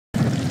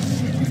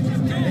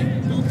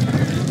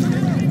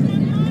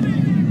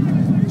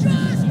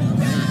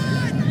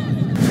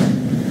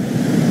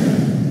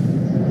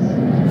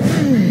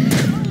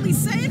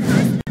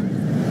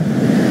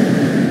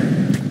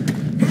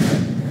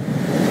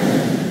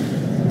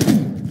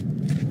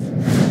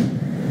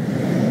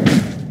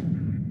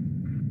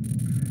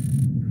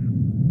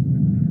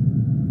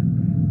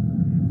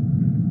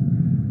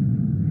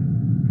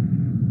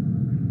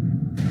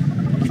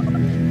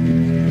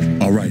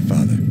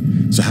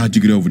How'd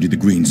you get over to the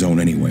green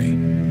zone anyway?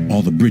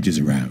 All the bridges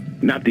are out.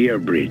 Not the air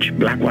bridge.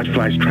 Blackwatch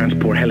flies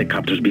transport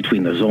helicopters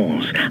between the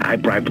zones. I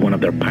bribed one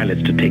of their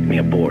pilots to take me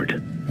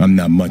aboard. I'm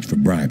not much for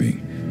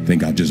bribing.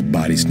 Think I'll just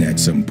body snatch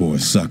some poor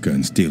sucker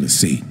and steal a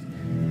seat.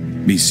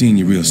 Be seeing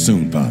you real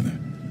soon, Father.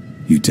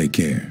 You take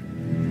care.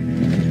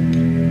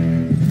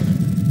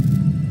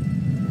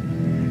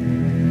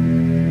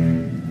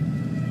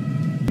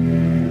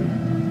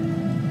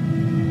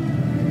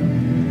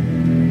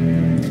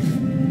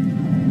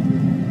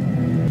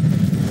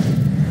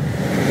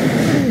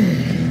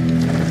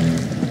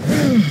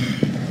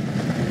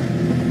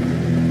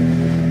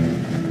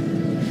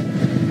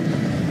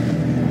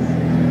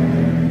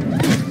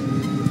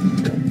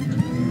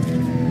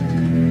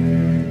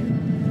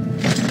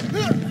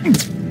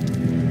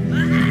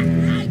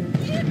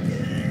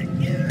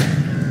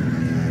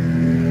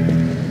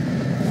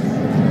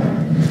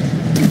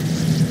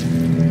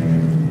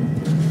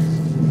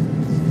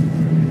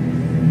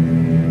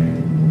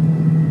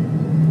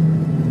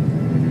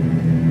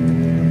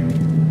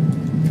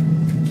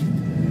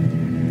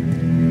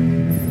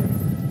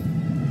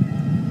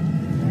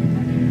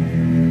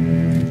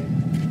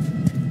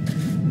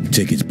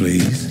 Tickets,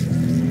 please.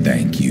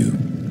 Thank you.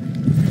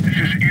 This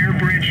is Air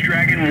Bridge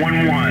Dragon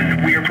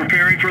 1-1. We are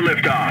preparing for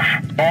liftoff.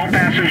 All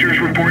passengers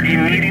report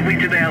immediately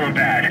to the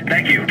helipad.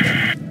 Thank you.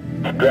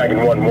 Dragon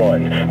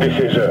 1-1. This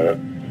is,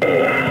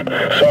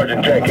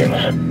 Sergeant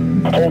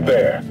Jenkins. Hold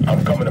there.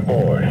 I'm coming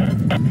aboard.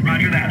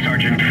 Roger that,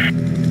 Sergeant.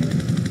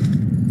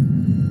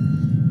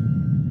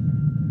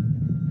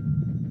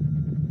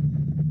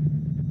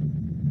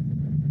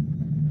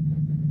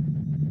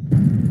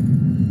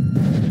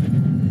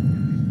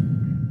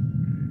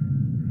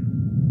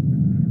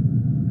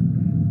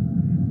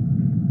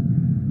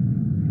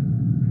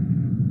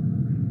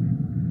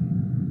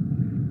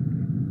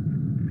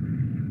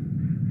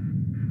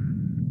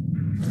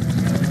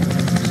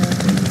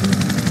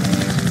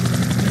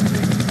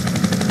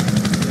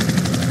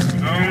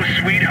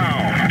 Sweet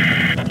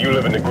home. You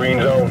live in the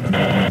green zone?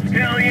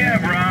 Hell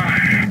yeah,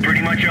 bro. Pretty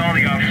much all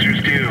the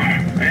officers do.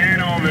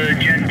 And all the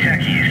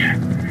Gentechies.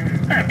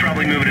 I'd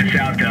probably move it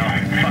south, though.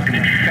 Fucking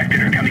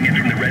infected are coming in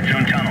from the red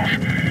zone tunnels.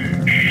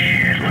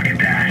 Shit, look at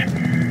that.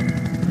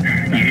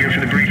 You here for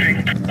the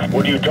briefing?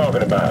 What are you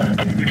talking about?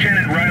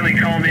 Lieutenant Riley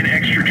called in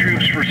extra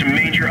troops for some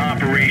major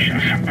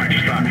operations. I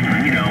just thought,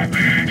 you know,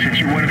 since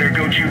you're one of their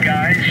go-to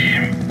guys,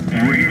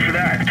 we're here for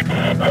that.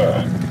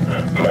 Huh.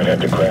 Might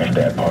have to crash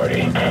that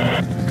party.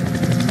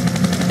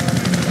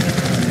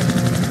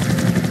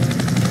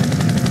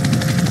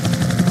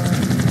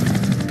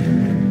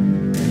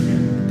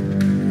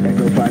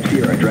 Echo 5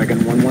 Sierra, Dragon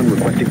 1-1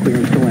 requesting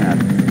clearance to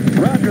land.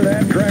 Roger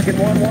that, Dragon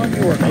 1-1,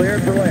 you are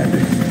cleared for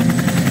landing.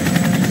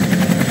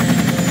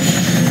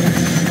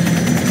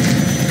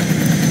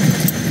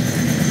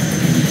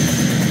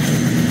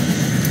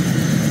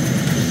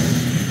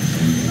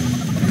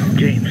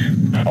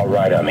 James. All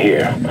right, I'm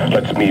here.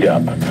 Let's meet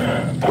up.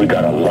 We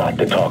got a lot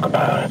to talk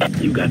about.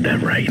 You got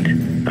that right.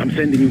 I'm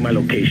sending you my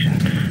location.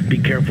 Be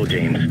careful,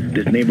 James.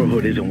 This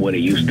neighborhood isn't what it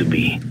used to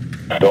be.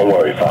 Don't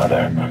worry,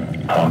 Father.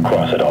 I'll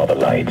cross at all the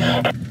lights.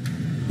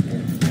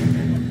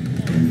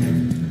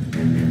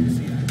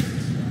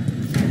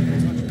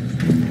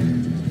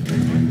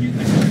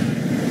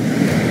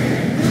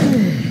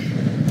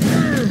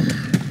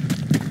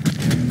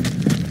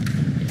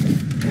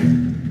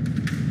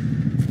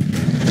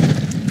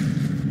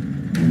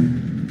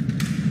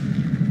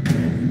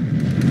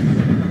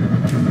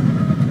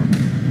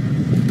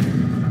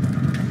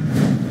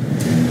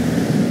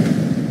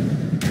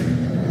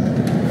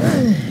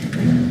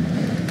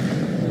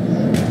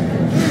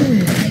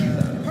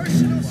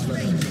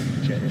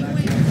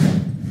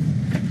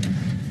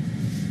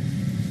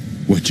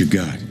 What you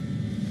got?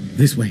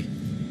 This way.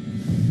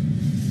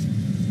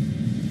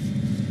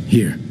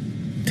 Here,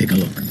 take a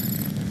look.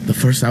 The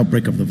first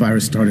outbreak of the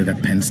virus started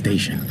at Penn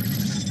Station.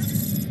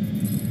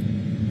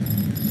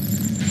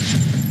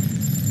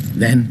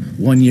 Then,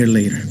 1 year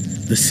later,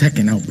 the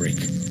second outbreak.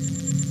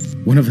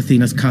 One of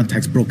Athena's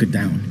contacts broke it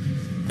down.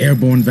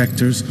 Airborne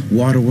vectors,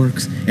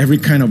 waterworks, every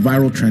kind of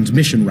viral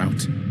transmission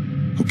route.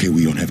 Okay,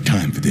 we don't have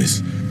time for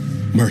this.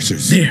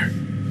 Mercer's... There!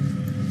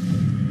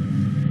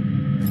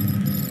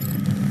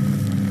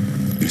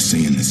 You're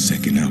saying the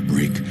second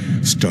outbreak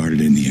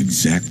started in the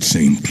exact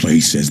same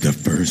place as the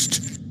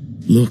first?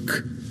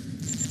 Look.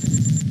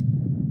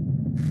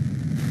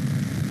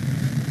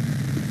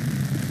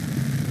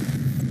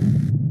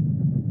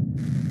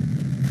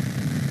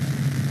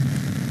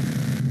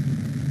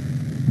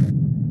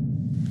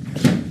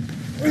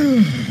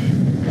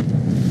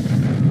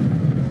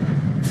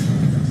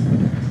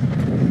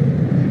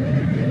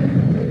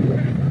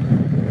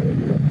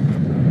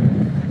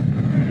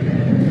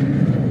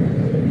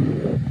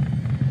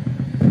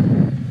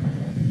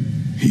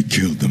 He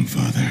killed them,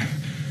 Father.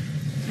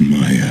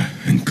 Maya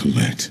and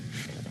Colette.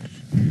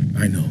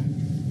 I know.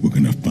 We're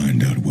gonna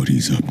find out what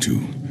he's up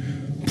to.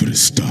 Put a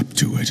stop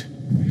to it.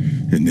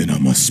 And then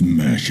I'ma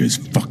smash his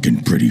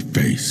fucking pretty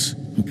face.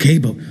 Okay,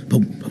 but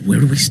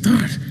where do we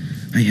start?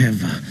 I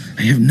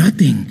have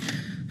nothing.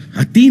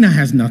 Athena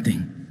has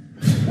nothing.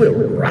 We'll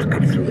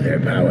rocket through their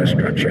power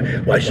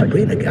structure. Why,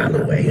 Sabrina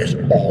Galloway is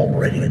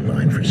already in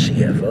line for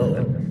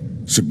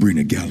CFO.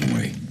 Sabrina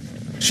Galloway.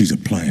 She's a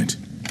plant.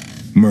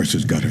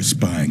 Mercer's got her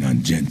spying on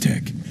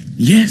Gentek.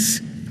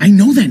 Yes, I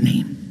know that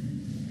name.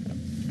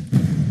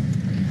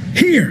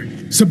 Here,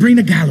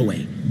 Sabrina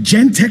Galloway,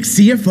 Gentek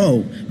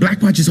CFO.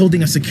 Blackwatch is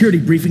holding a security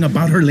briefing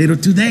about her later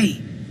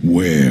today.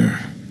 Where?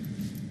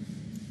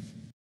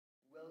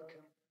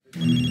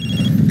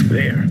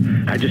 There.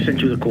 I just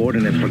sent you the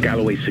coordinates for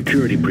Galloway's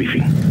security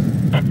briefing.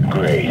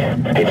 Great.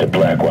 It's a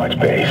Blackwatch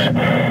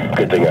base.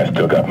 Good thing I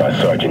still got my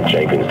Sergeant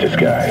Jenkins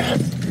disguise.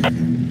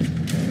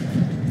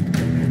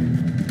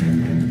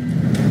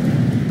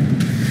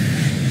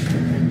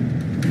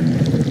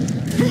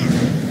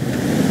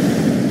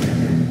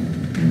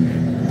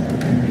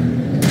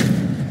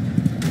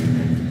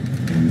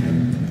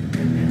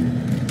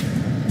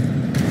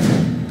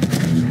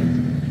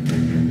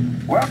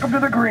 Welcome to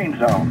the Green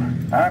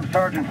Zone. I'm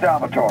Sergeant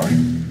Salvatore.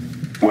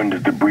 When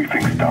does the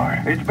briefing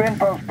start? It's been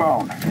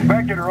postponed.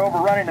 Infected are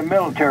overrunning the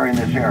military in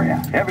this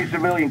area. Heavy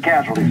civilian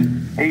casualties.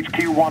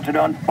 HQ wants it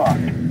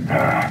unfucked.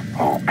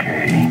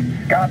 Okay.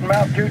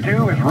 Cottonmouth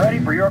 2-2 is ready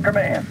for your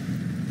command.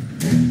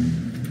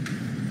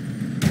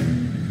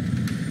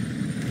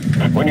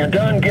 When you're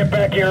done, get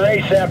back here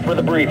ASAP for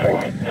the briefing.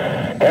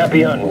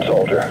 Happy hunting,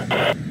 soldier.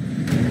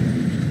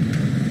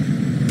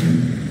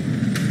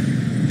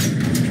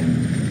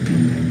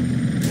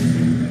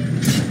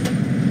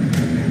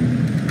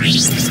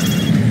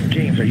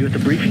 James, are you at the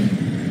briefing?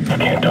 I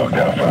can't talk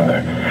now,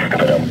 Father.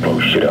 If I don't blow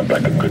shit up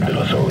like a good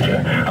little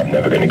soldier, I'm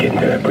never gonna get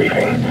into that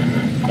briefing.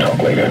 Talk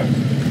later.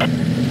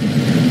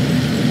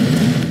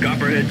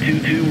 Copperhead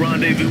 2-2,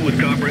 rendezvous with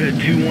Copperhead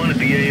 2-1 at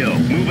the AO.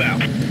 Move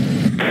out.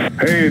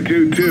 Hey,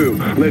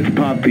 2-2. Let's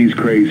pop these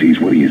crazies.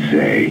 What do you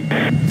say?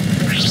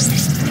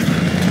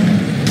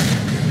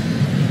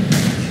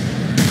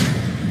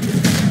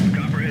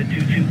 Copperhead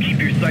 2-2, keep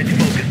your sights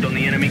focused on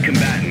the enemy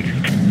combatants.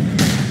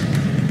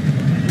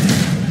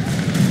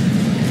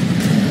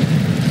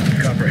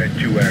 Copperhead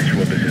 2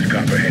 actual, this is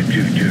Copperhead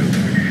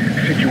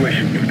 2-2.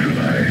 Situation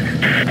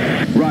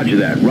neutralized. Roger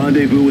that.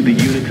 Rendezvous with the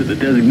units at the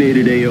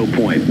designated AO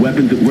point.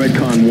 Weapons at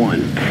Redcon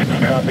 1.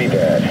 Copy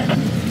that.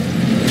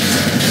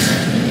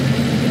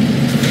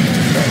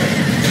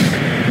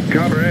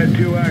 Copperhead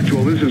 2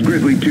 actual, this is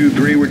Grizzly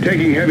 2-3. We're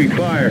taking heavy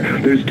fire.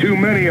 There's too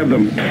many of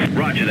them.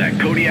 Roger that.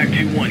 Kodiak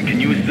 2-1, can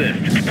you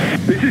assist?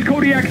 This is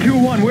Kodiak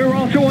 2-1. We're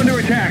also under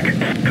attack.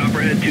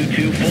 Copperhead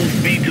 2-2, full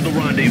speed to the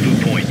rendezvous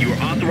point. You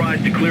are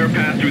authorized to clear a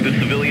path through the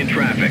civilian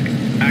traffic.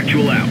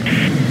 Actual out.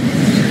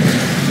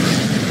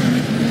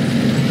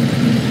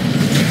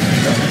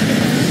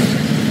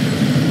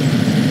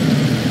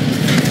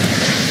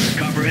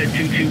 Copperhead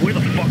 2-2, where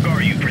the fuck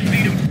are you?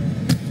 Proceed him.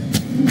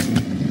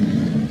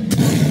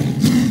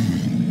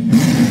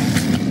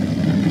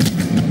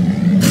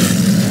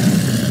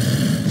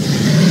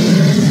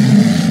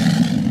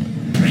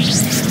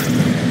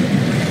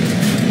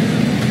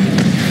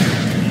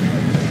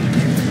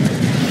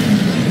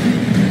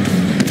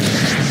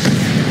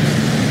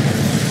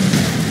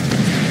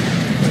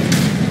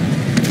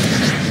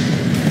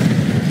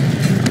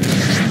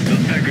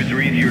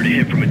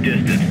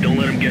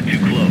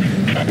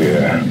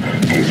 Yeah,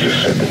 easier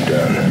said than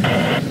done.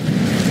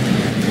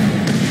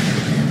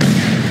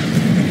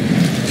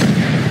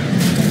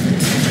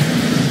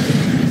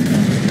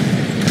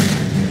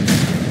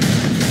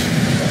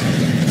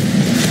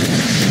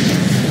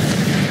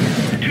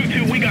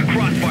 We got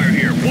crossfire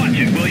here. Watch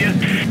it, will ya?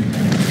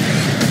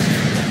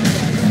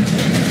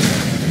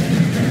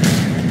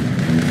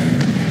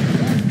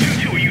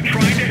 2-2, are you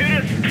trying to hit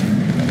us?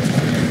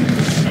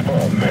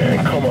 Oh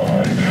man, come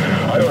on.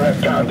 I don't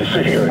have time to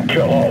sit here and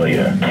kill all of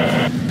you.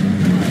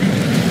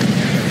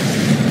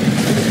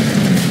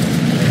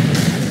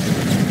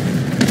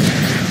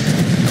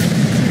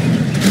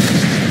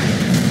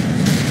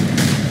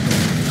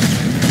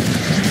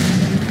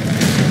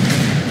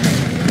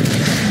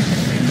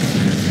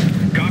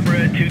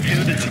 Copperhead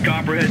 2-2, this is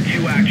Copperhead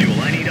 2 actual.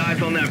 I need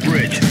eyes on that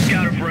bridge.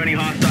 Scout it for any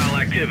hostile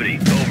activity.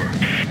 Over.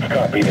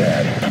 Copy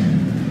that.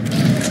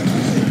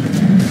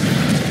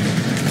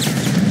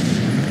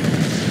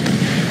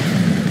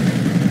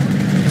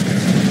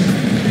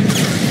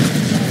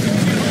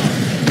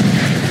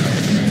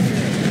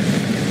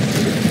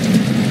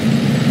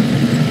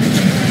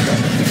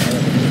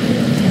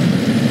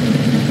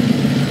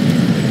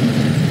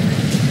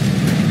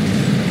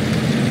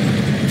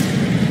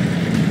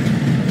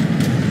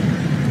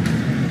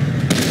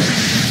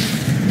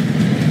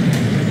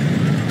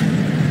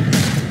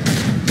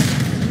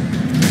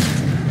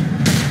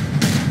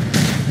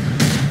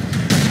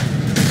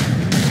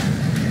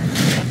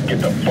 Get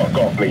the fuck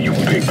off me, you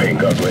big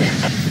pink ugly.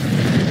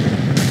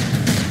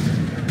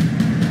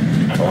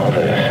 All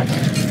this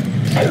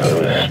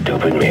was a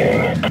stupid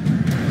meeting.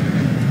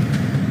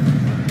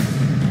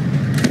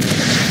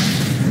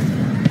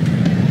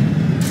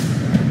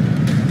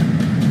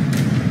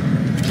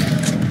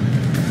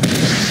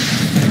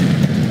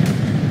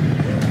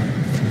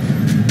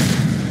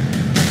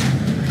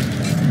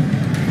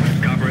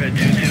 Copperhead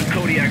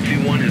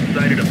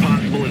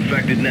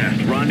suspected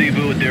nest.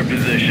 Rendezvous at their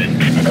position.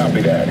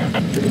 Copy that.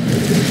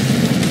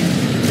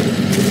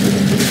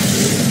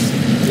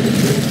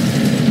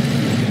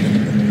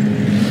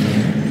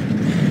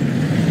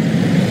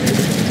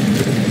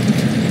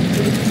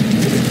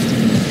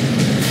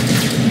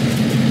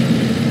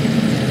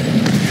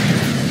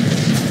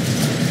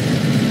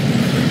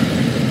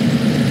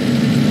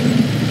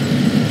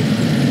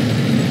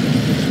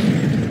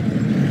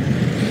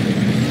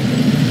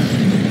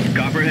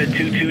 Copperhead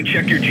 2-2,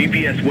 check your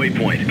GPS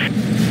waypoint.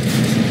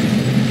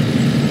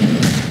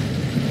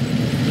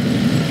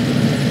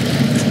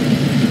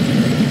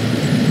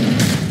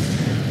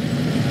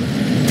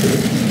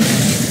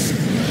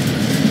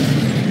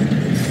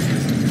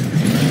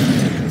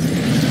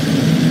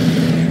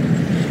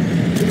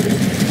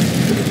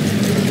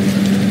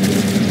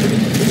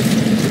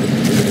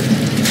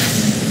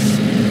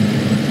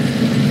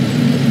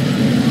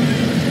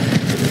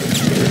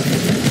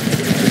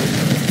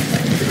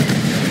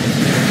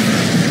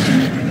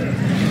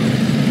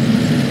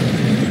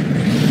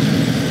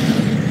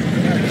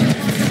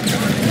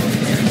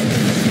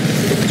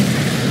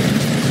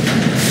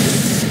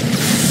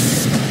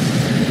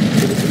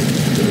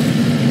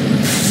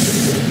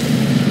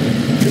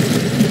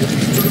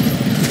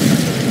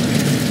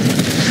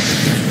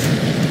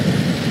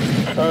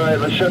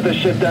 Let's shut this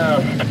shit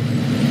down.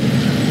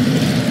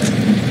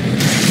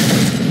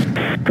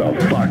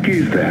 The fuck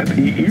is that?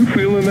 You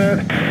feeling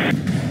that?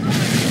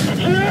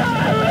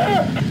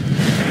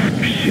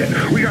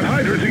 Shit, we got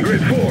hydras in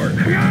grid 4.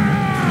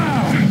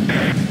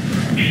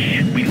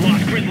 Shit, we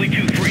lost Grizzly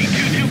 2-3.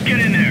 2-2, get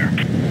in there.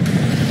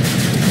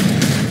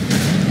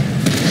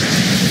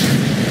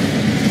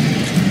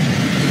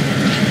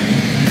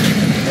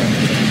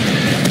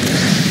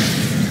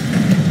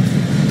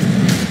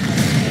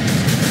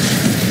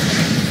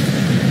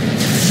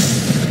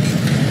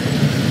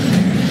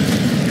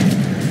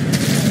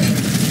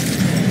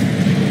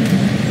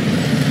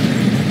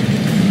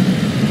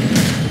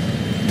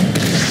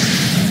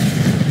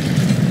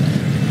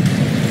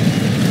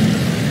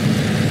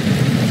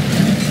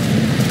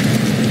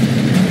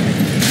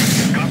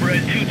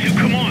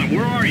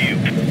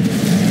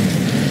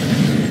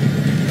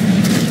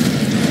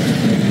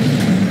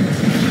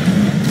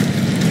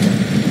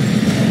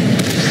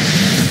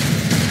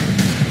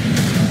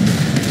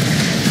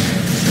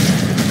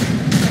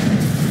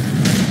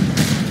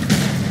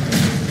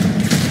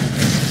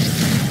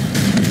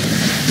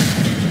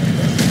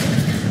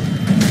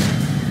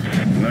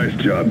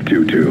 Job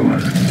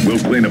 2-2. We'll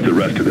clean up the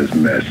rest of this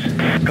mess.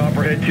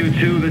 Copperhead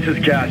 2-2, this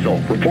is Castle.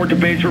 Report to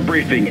base for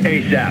briefing,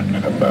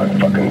 ASAP. About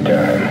fucking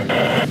time.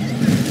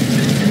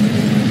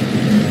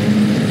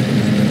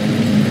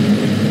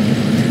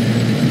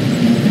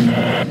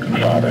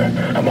 Father,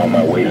 I'm on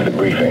my way to the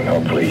briefing.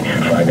 Hopefully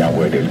find out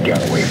where this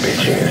Galloway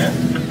bitch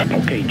is.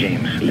 Okay,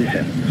 James,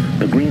 listen.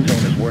 The green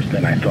zone is worse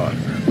than I thought.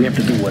 We have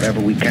to do whatever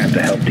we can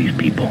to help these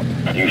people.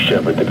 You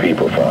shepherd the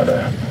people,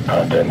 Father.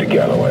 I'll tend to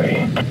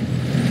Galloway.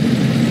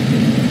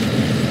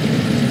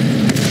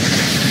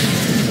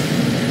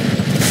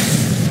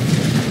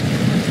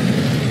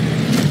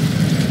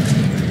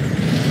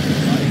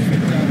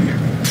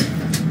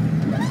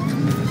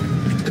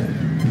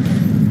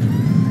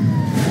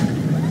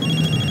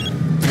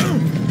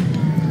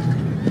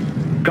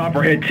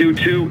 Copperhead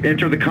 2-2,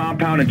 enter the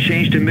compound and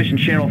change to mission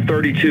channel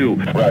 32.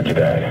 Roger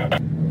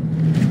that.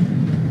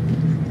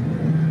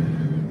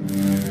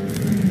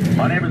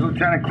 My name is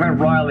Lieutenant Clint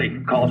Riley,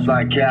 call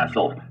sign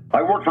Castle.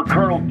 I work for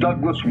Colonel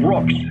Douglas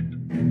Rooks,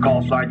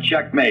 call sign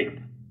Checkmate.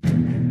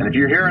 And if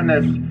you're hearing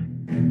this,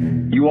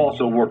 you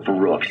also work for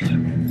Rooks.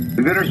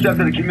 We've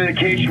intercepted a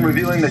communication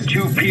revealing that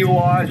 2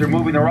 POIs are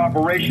moving their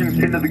operations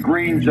into the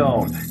green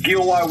zone.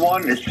 POI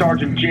 1 is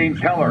Sergeant James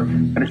Heller,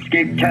 an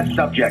escaped test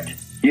subject.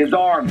 He is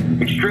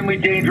armed, extremely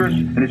dangerous,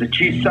 and is a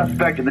chief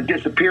suspect in the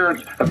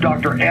disappearance of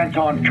Dr.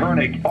 Anton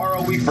Koenig.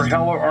 ROE for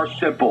Heller are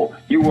simple.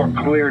 You are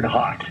cleared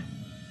hot.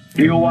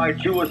 POI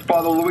 2 is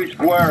Father Luis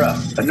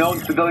Guerra, a known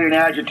civilian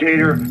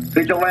agitator,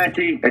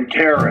 vigilante, and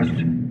terrorist.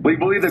 We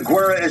believe that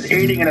Guerra is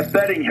aiding and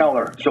abetting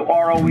Heller, so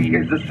ROE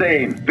is the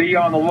same. Be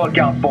on the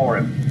lookout for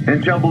him.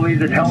 Intel believes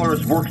that Heller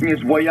is working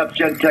his way up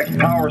Gentek's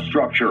power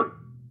structure.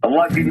 A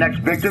likely next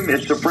victim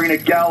is Sabrina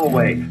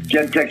Galloway,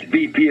 Gentek's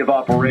VP of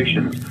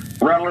Operations.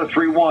 Rattler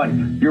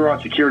 3-1, you're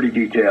on security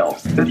detail.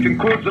 This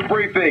concludes the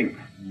briefing.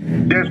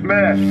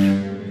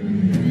 Dismissed.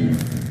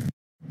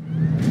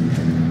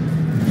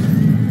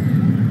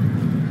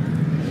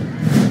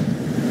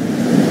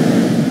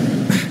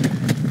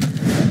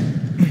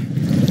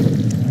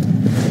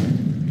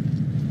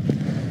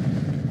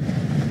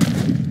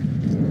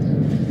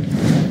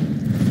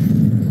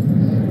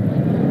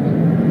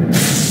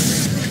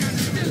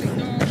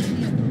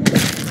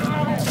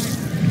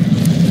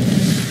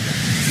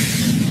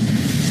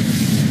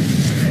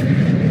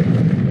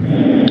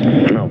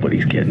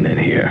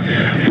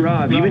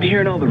 Rob, you been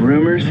hearing all the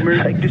rumors?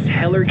 Like this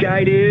Heller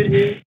guy,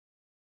 dude?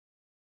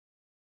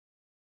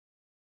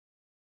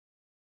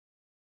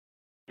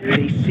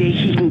 They say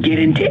he can get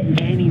into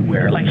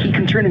anywhere, like he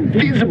can turn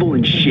invisible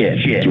and shit.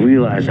 You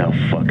realize how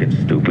fucking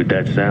stupid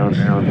that sounds?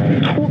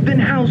 Well, then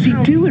how's he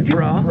do it,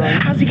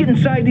 brah? How's he get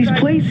inside these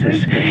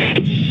places?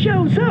 He just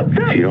shows up.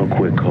 If you don't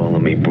quit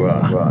calling me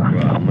brah,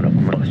 I'm gonna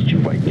bust you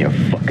right in your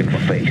fucking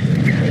face.